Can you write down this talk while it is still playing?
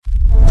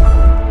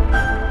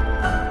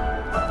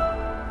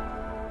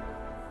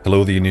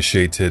Hello, the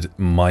initiated.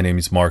 My name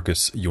is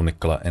Markus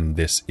Junikala, and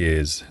this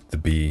is the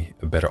Be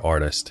a Better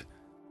Artist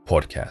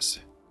podcast.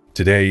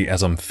 Today,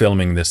 as I'm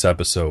filming this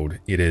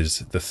episode, it is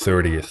the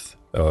 30th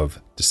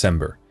of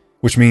December,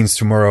 which means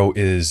tomorrow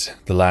is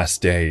the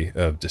last day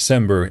of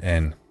December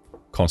and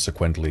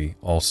consequently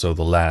also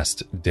the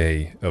last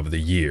day of the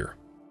year.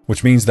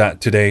 Which means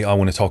that today I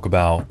want to talk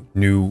about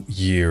New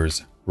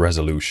Year's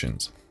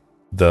resolutions.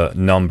 The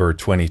number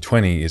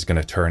 2020 is going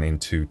to turn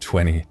into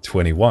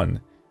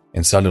 2021.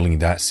 And suddenly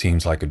that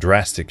seems like a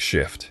drastic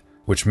shift,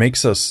 which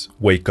makes us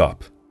wake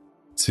up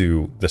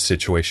to the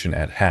situation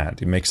at hand.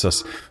 It makes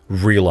us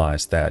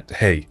realize that,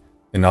 hey,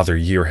 another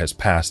year has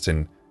passed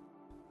and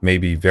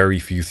maybe very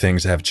few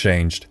things have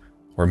changed,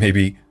 or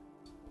maybe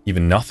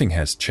even nothing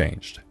has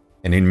changed.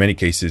 And in many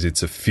cases,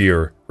 it's a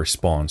fear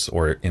response,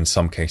 or in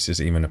some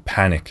cases, even a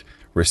panic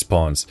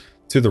response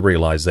to the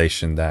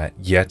realization that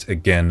yet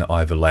again,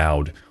 I've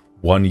allowed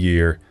 1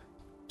 year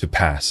to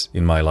pass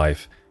in my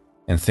life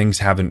and things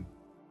haven't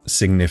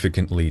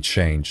significantly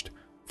changed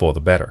for the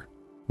better.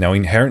 Now,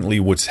 inherently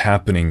what's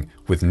happening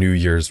with New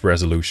Year's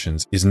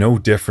resolutions is no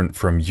different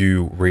from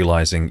you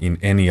realizing in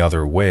any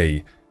other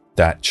way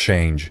that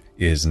change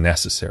is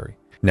necessary.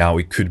 Now,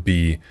 it could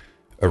be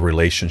a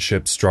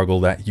relationship struggle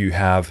that you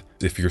have.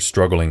 If you're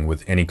struggling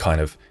with any kind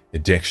of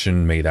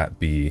addiction, may that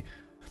be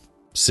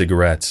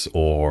cigarettes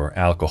or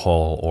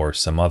alcohol or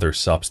some other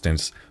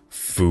substance,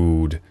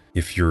 food.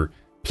 If you're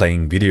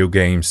playing video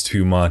games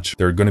too much,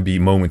 there are going to be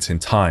moments in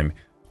time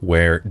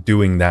where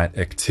doing that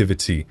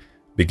activity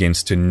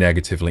begins to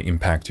negatively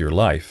impact your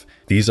life.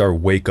 These are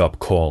wake-up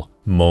call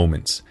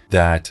moments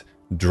that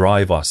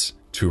drive us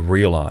to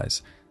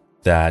realize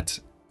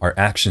that our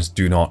actions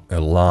do not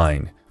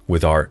align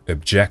with our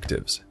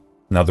objectives.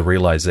 Now, the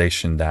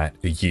realization that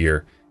a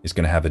year is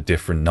going to have a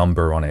different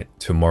number on it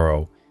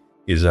tomorrow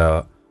is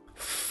a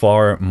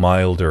far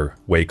milder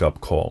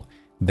wake-up call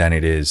than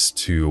it is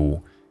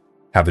to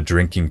have a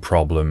drinking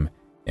problem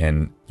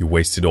and you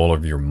wasted all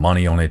of your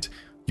money on it.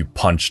 You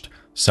punched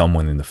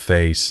someone in the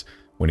face.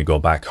 When you go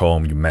back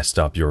home, you messed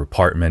up your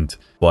apartment.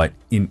 But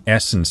in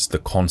essence, the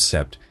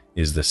concept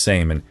is the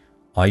same. And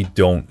I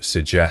don't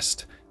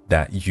suggest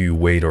that you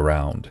wait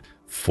around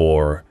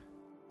for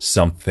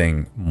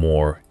something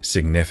more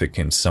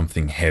significant,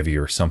 something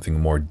heavier,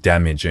 something more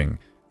damaging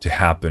to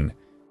happen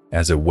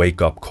as a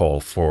wake-up call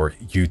for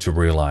you to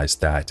realize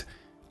that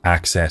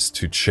access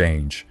to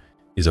change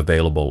is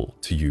available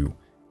to you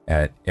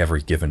at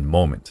every given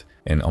moment.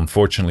 And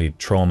unfortunately,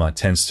 trauma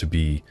tends to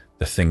be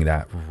the thing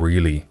that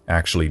really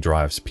actually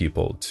drives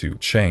people to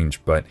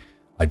change. But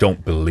I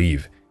don't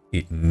believe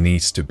it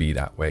needs to be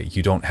that way.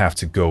 You don't have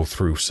to go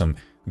through some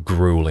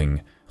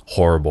grueling,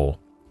 horrible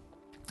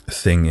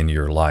thing in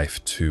your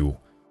life to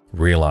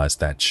realize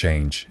that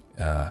change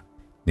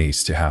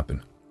needs to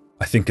happen.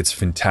 I think it's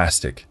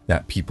fantastic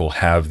that people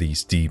have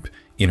these deep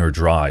inner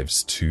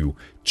drives to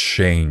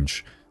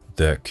change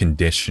the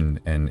condition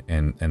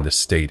and the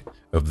state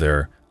of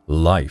their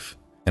life.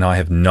 And I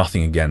have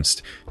nothing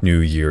against New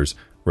Year's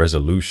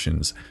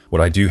resolutions.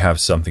 What I do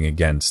have something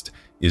against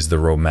is the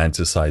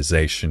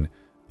romanticization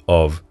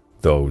of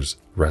those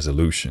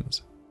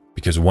resolutions.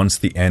 Because once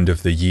the end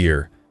of the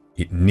year,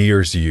 it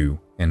nears you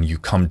and you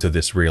come to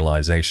this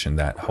realization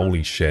that,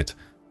 holy shit,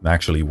 I'm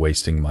actually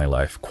wasting my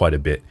life quite a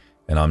bit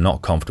and I'm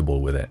not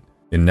comfortable with it.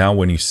 And now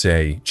when you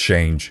say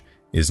change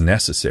is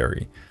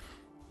necessary,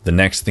 the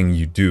next thing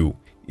you do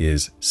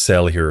is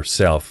sell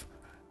yourself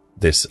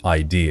this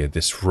idea,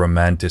 this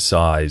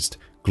romanticized,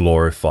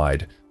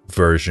 glorified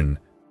version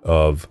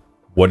of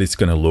what it's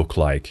going to look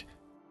like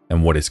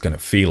and what it's going to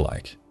feel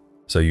like.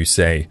 So you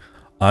say,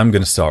 I'm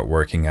going to start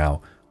working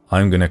out.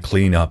 I'm going to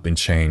clean up and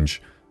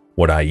change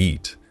what I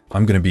eat.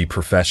 I'm going to be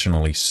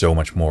professionally so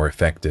much more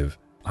effective.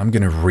 I'm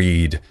going to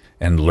read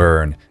and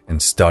learn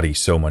and study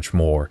so much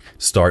more,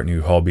 start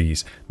new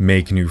hobbies,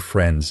 make new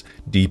friends,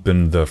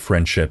 deepen the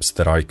friendships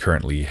that I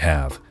currently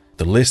have.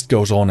 The list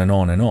goes on and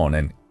on and on.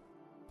 And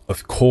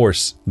of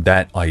course,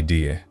 that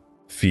idea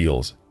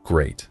feels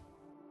great.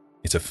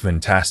 It's a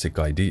fantastic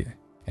idea.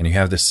 And you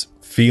have this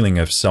feeling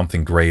of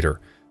something greater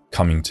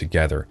coming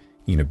together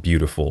in a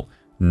beautiful,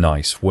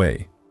 nice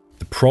way.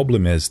 The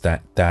problem is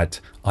that that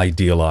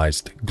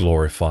idealized,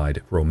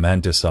 glorified,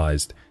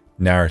 romanticized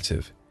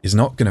narrative is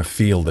not going to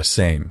feel the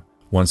same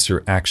once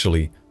you're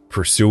actually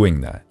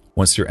pursuing that,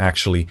 once you're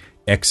actually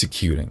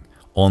executing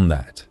on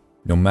that.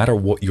 No matter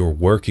what you're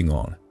working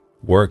on,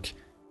 work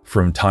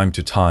from time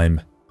to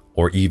time,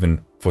 or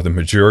even for the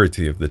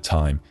majority of the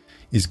time,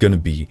 is going to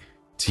be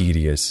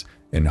tedious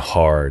and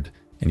hard,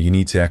 and you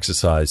need to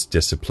exercise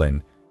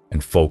discipline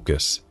and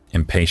focus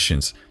and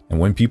patience. And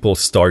when people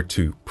start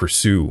to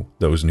pursue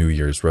those New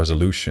Year's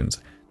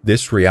resolutions,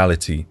 this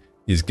reality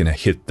is going to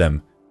hit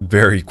them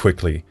very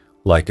quickly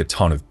like a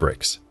ton of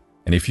bricks.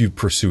 And if you've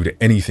pursued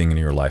anything in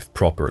your life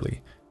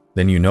properly,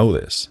 then you know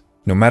this.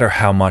 No matter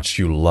how much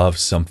you love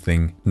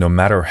something, no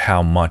matter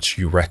how much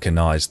you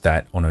recognize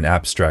that on an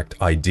abstract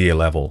idea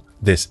level,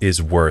 this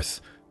is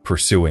worth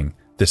pursuing,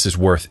 this is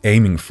worth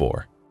aiming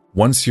for.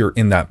 Once you're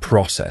in that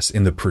process,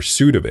 in the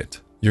pursuit of it,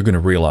 you're going to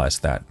realize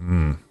that,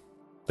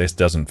 This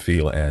doesn't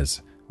feel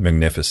as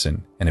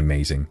magnificent and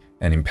amazing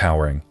and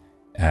empowering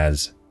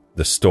as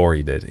the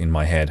story did in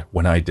my head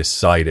when I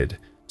decided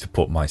to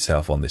put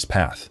myself on this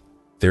path.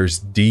 There's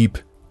deep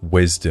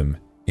wisdom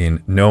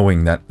in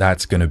knowing that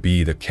that's going to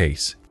be the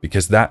case,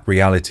 because that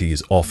reality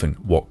is often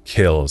what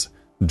kills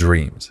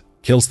dreams,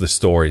 kills the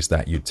stories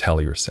that you tell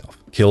yourself,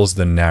 kills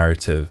the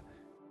narrative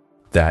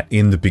that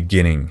in the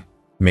beginning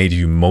made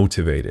you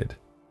motivated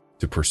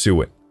to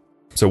pursue it.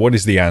 So what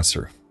is the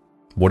answer?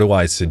 What do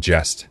I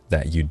suggest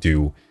that you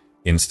do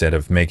instead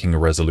of making a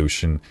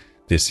resolution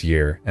this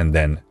year and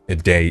then a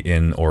day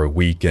in or a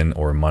week in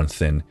or a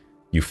month in,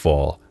 you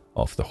fall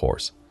off the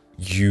horse?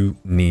 You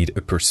need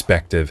a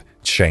perspective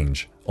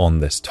change on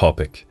this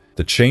topic.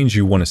 The change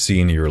you want to see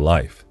in your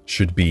life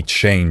should be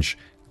change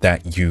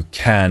that you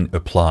can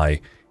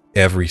apply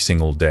every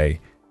single day,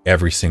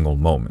 every single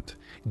moment.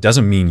 It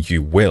doesn't mean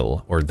you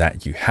will or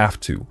that you have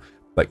to,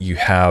 but you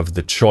have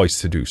the choice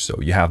to do so.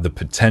 You have the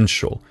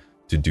potential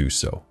to do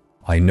so.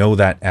 I know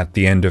that at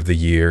the end of the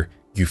year,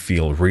 you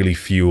feel really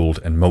fueled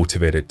and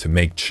motivated to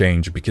make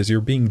change because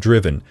you're being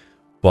driven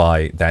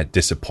by that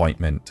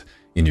disappointment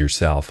in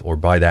yourself or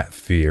by that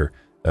fear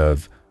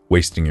of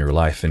wasting your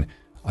life. And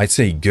I'd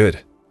say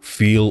good.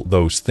 Feel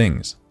those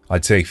things.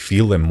 I'd say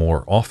feel them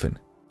more often.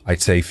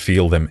 I'd say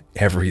feel them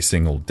every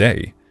single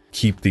day.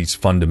 Keep these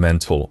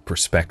fundamental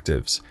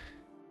perspectives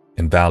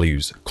and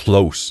values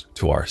close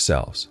to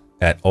ourselves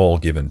at all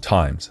given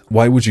times.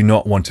 Why would you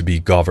not want to be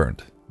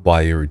governed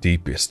by your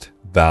deepest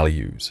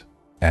values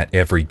at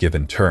every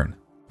given turn?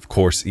 Of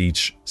course,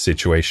 each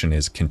situation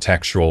is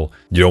contextual.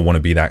 You don't want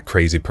to be that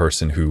crazy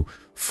person who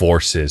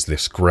forces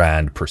this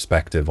grand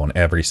perspective on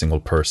every single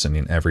person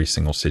in every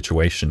single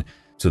situation.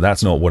 So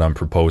that's not what I'm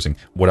proposing.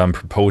 What I'm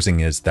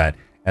proposing is that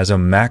as a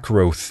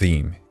macro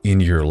theme in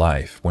your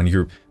life, when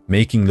you're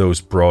making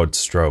those broad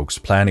strokes,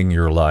 planning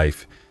your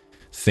life,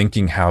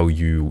 thinking how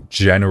you,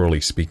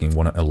 generally speaking,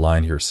 want to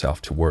align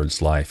yourself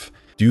towards life,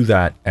 do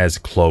that as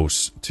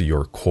close to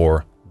your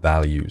core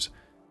values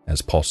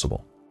as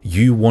possible.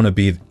 You want to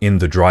be in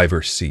the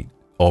driver's seat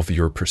of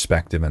your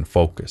perspective and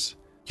focus.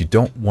 You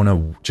don't want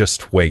to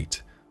just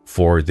wait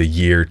for the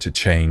year to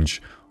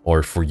change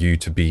or for you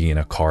to be in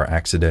a car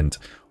accident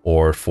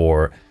or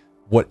for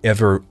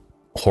whatever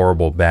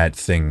horrible bad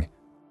thing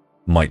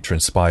might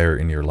transpire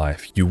in your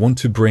life. You want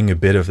to bring a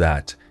bit of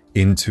that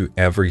into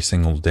every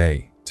single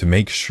day to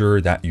make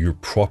sure that you're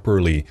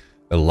properly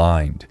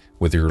aligned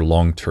with your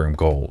long-term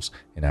goals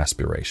and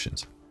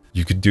aspirations.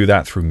 You could do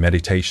that through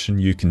meditation.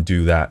 You can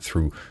do that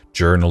through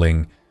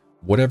journaling,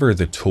 whatever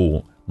the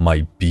tool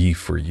might be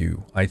for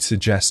you. I'd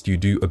suggest you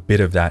do a bit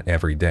of that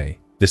every day.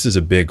 This is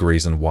a big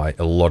reason why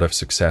a lot of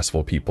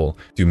successful people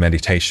do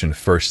meditation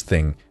first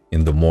thing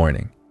in the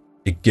morning.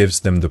 It gives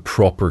them the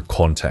proper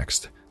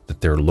context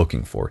that they're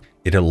looking for.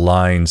 It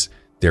aligns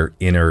their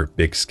inner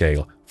big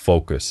scale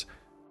focus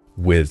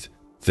with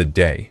the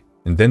day.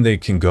 And then they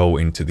can go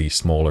into these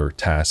smaller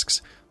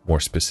tasks, more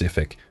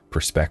specific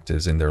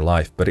perspectives in their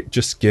life. But it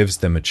just gives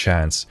them a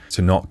chance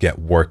to not get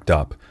worked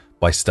up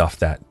by stuff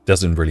that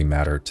doesn't really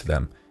matter to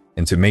them,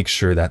 and to make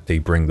sure that they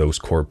bring those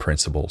core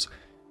principles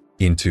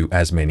into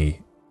as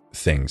many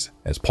things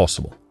as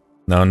possible.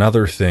 Now,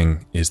 another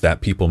thing is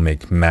that people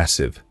make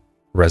massive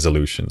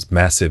resolutions,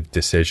 massive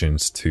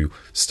decisions to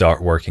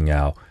start working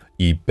out,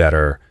 eat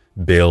better,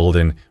 build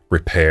and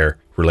repair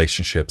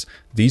relationships.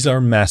 These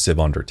are massive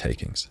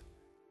undertakings.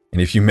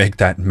 And if you make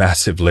that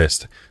massive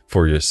list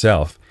for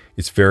yourself,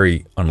 it's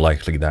very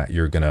unlikely that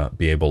you're going to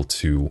be able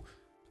to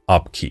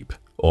upkeep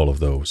all of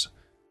those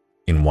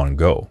in one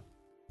go.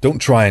 Don't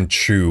try and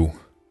chew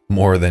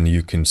more than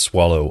you can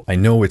swallow. I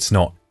know it's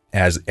not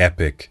as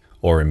epic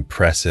or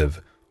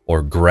impressive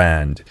or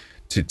grand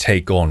to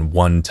take on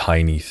one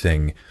tiny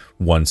thing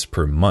once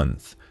per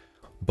month.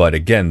 But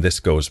again, this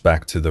goes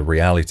back to the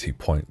reality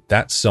point.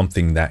 That's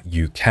something that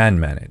you can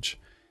manage.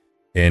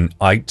 And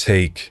I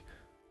take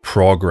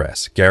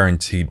progress,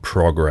 guaranteed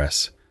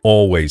progress,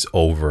 always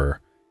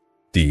over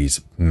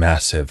these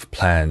massive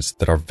plans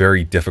that are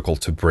very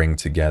difficult to bring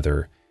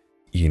together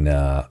in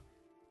a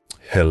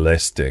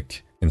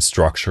holistic and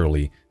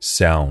structurally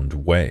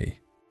sound way.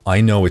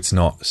 I know it's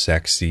not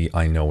sexy.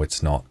 I know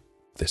it's not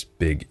this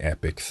big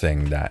epic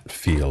thing that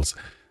feels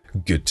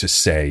good to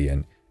say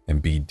and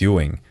be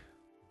doing.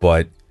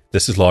 But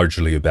this is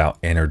largely about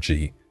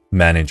energy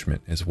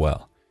management as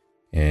well.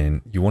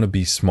 And you want to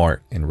be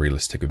smart and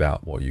realistic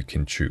about what you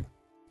can chew.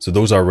 So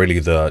those are really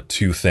the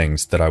two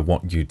things that I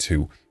want you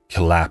to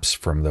collapse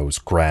from those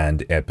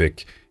grand,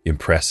 epic,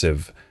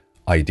 impressive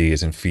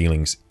ideas and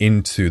feelings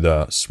into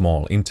the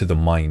small, into the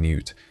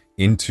minute,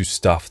 into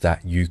stuff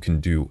that you can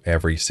do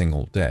every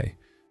single day.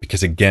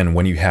 Because again,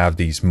 when you have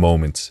these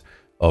moments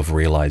of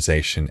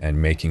realization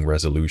and making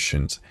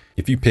resolutions,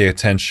 if you pay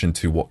attention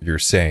to what you're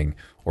saying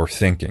or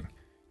thinking,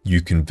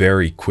 you can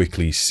very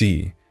quickly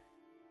see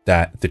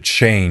that the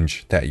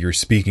change that you're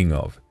speaking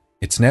of,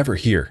 it's never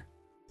here.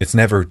 It's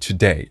never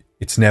today.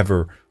 It's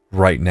never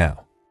right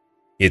now.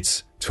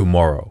 It's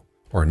tomorrow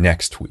or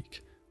next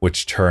week,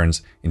 which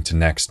turns into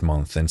next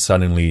month, and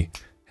suddenly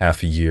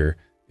half a year,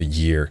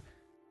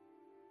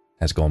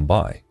 has gone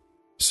by.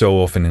 So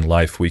often in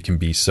life we can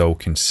be so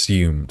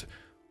consumed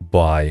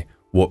by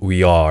what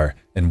we are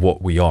and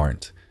what we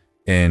aren't,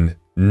 and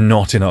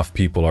not enough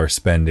people are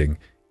spending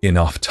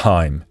enough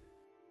time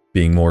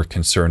being more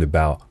concerned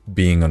about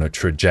being on a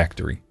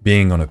trajectory,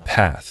 being on a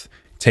path,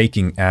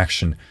 taking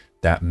action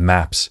that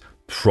maps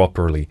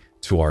properly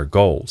to our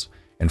goals,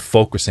 and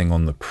focusing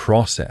on the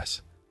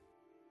process.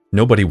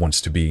 Nobody wants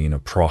to be in a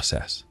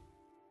process.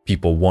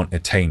 People want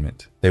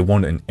attainment. They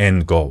want an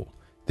end goal.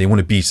 They want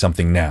to be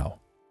something now.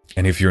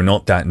 And if you're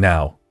not that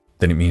now,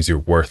 then it means you're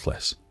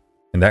worthless.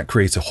 And that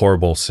creates a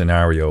horrible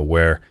scenario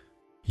where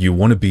you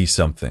want to be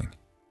something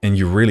and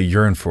you really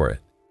yearn for it.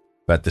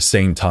 But at the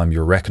same time,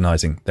 you're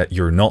recognizing that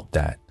you're not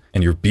that,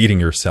 and you're beating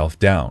yourself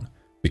down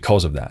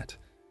because of that.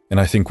 And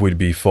I think we'd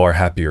be far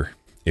happier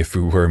if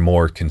we were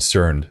more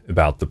concerned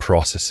about the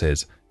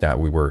processes that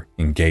we were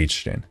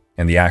engaged in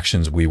and the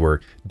actions we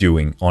were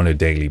doing on a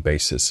daily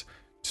basis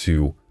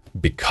to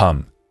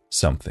become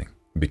something,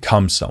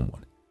 become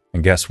someone.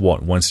 And guess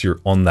what? Once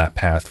you're on that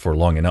path for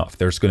long enough,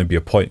 there's going to be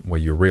a point where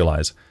you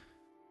realize,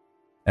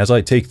 as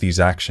I take these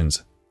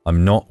actions,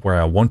 I'm not where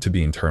I want to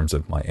be in terms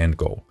of my end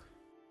goal.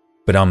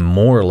 But I'm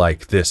more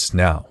like this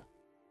now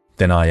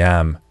than I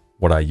am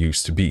what I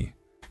used to be.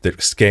 The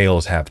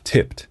scales have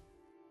tipped.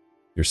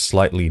 You're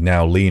slightly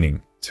now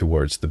leaning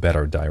towards the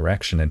better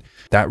direction. And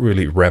that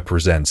really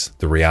represents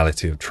the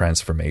reality of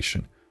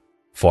transformation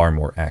far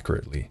more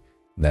accurately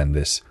than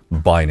this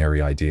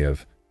binary idea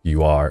of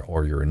you are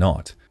or you're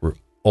not. We're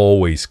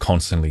always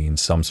constantly in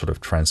some sort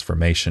of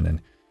transformation.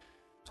 And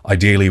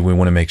ideally, we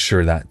want to make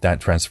sure that that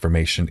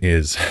transformation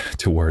is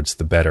towards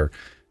the better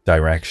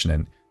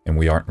direction, and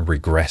we aren't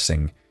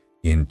regressing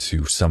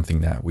into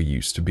something that we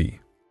used to be.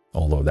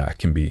 Although that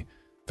can be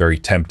very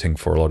tempting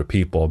for a lot of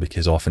people,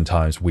 because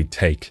oftentimes we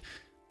take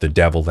the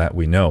devil that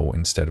we know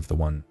instead of the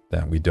one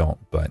that we don't.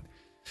 But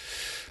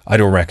I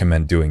don't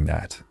recommend doing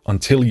that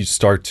until you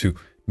start to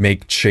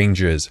make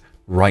changes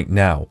right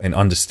now and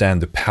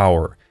understand the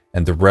power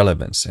and the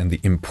relevance and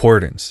the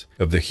importance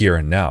of the here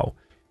and now.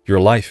 Your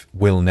life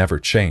will never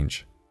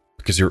change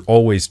because you're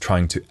always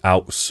trying to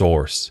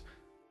outsource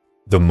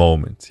the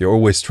moment. You're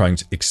always trying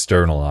to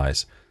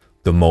externalize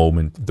the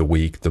moment, the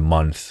week, the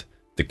month,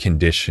 the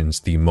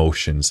conditions, the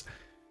emotions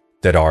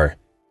that are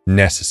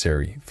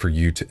necessary for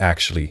you to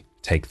actually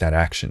take that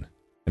action.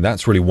 And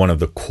that's really one of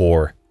the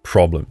core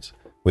problems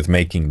with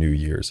making New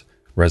Year's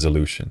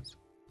resolutions.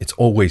 It's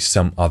always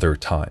some other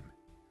time.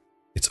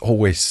 It's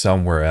always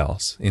somewhere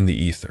else in the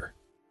ether.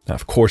 Now,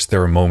 of course,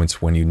 there are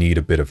moments when you need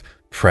a bit of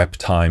prep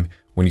time,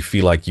 when you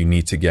feel like you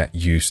need to get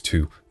used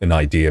to an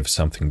idea of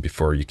something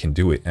before you can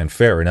do it. And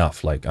fair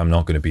enough, like I'm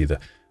not going to be the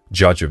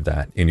judge of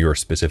that in your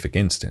specific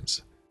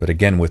instance. But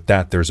again, with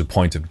that, there's a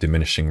point of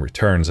diminishing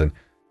returns, and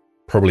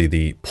probably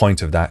the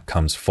point of that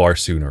comes far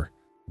sooner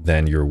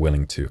than you're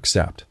willing to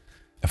accept.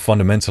 And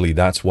fundamentally,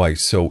 that's why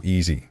it's so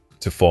easy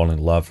to fall in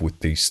love with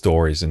these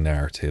stories and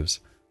narratives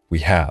we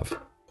have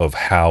of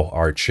how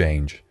our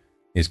change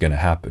is going to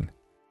happen.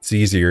 It's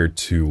easier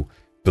to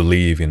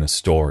believe in a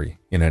story,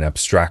 in an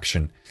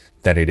abstraction,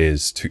 than it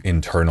is to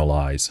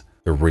internalize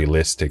a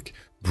realistic,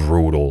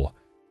 brutal,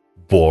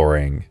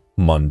 boring,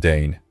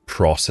 mundane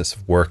process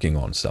of working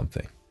on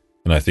something.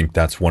 And I think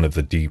that's one of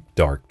the deep,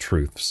 dark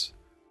truths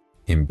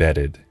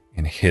embedded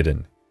and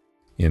hidden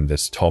in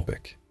this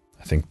topic.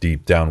 I think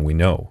deep down we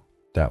know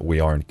that we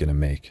aren't going to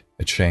make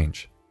a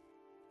change.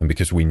 And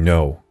because we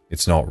know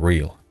it's not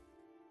real,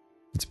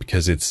 it's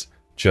because it's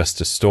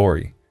just a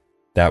story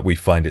that we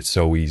find it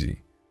so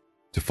easy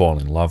to fall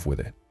in love with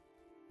it.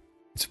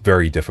 It's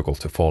very difficult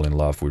to fall in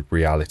love with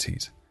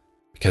realities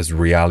because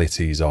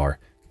realities are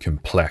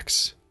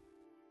complex,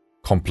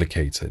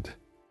 complicated,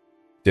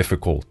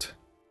 difficult,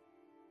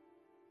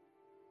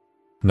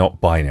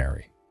 not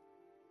binary.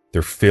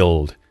 They're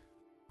filled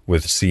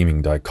with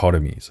seeming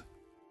dichotomies.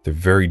 They're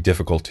very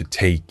difficult to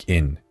take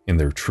in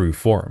their true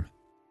form.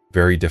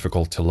 Very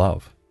difficult to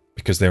love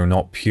because they're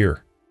not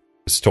pure.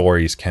 The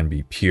stories can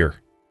be pure.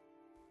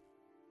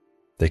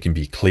 They can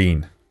be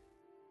clean.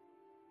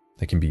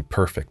 They can be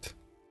perfect.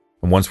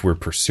 And once we're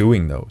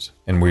pursuing those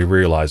and we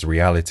realize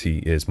reality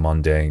is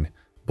mundane,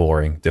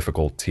 boring,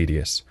 difficult,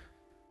 tedious,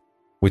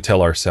 we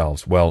tell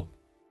ourselves, well,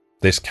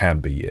 this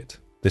can't be it.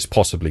 This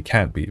possibly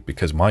can't be it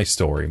because my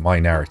story, my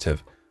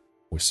narrative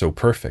was so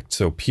perfect,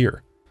 so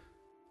pure.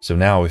 So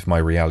now if my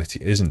reality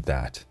isn't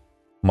that,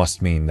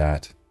 must mean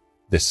that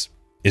this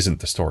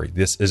isn't the story.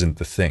 This isn't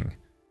the thing.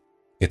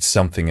 It's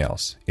something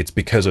else. It's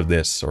because of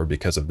this or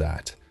because of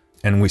that.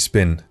 And we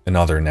spin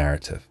another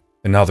narrative,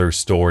 another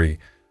story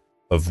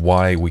of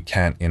why we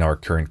can't in our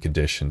current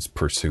conditions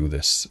pursue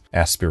this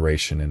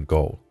aspiration and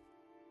goal.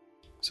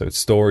 So it's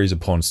stories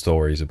upon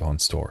stories upon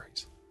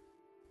stories.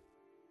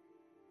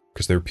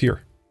 Because they're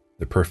pure.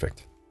 They're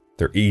perfect.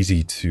 They're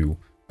easy to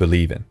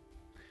believe in.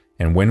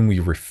 And when we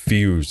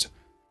refuse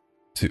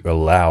to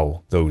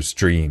allow those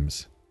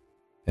dreams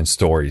and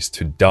stories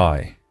to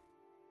die,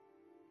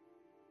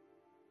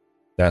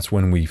 that's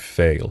when we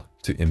fail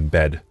to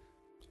embed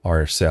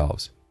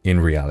ourselves in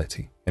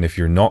reality. And if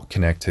you're not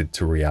connected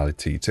to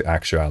reality, to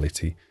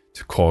actuality,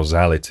 to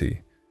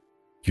causality,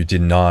 you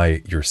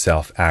deny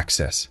yourself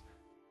access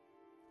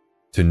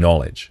to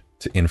knowledge,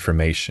 to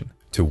information,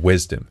 to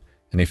wisdom.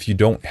 And if you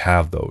don't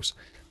have those,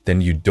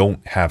 then you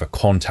don't have a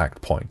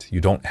contact point.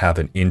 You don't have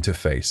an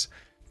interface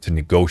to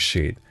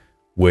negotiate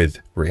with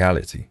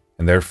reality.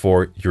 And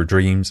therefore, your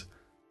dreams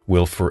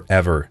will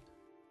forever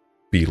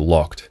be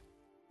locked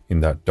in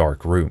that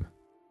dark room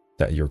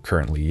that you're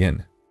currently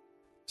in.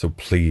 So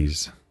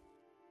please,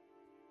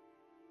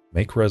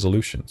 make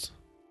resolutions.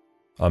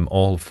 I'm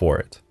all for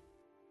it.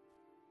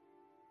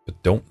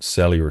 But don't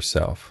sell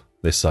yourself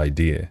this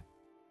idea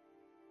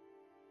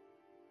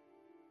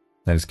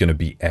that it's going to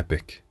be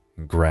epic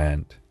and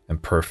grand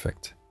and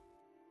perfect.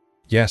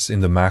 Yes, in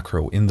the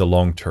macro, in the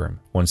long term,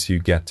 once you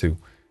get to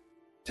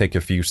take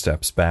a few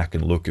steps back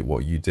and look at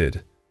what you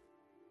did,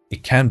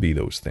 it can be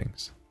those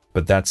things.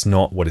 But that's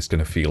not what it's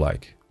going to feel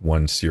like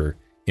once you're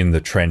in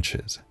the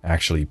trenches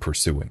actually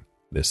pursuing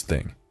this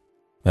thing.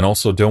 And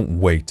also, don't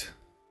wait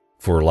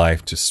for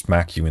life to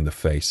smack you in the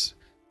face,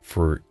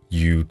 for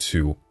you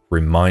to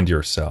remind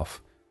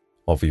yourself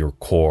of your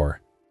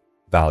core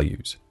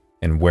values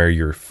and where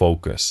your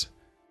focus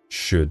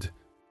should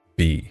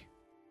be.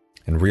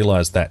 And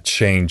realize that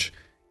change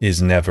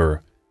is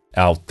never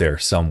out there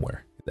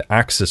somewhere. The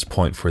access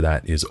point for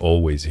that is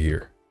always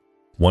here.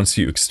 Once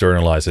you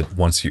externalize it,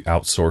 once you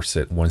outsource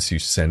it, once you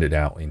send it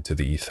out into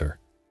the ether,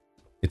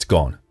 it's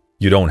gone.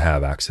 You don't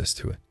have access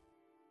to it.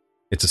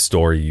 It's a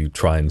story you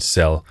try and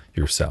sell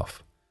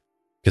yourself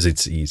because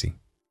it's easy.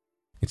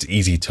 It's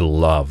easy to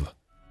love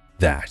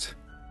that.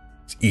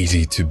 It's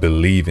easy to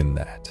believe in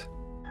that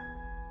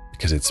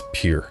because it's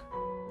pure.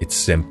 It's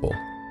simple.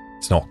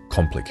 It's not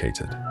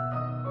complicated.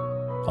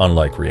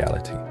 Unlike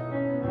reality.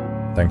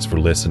 Thanks for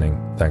listening.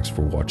 Thanks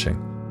for watching.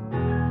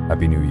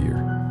 Happy New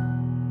Year.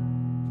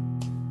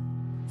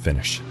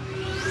 Finish.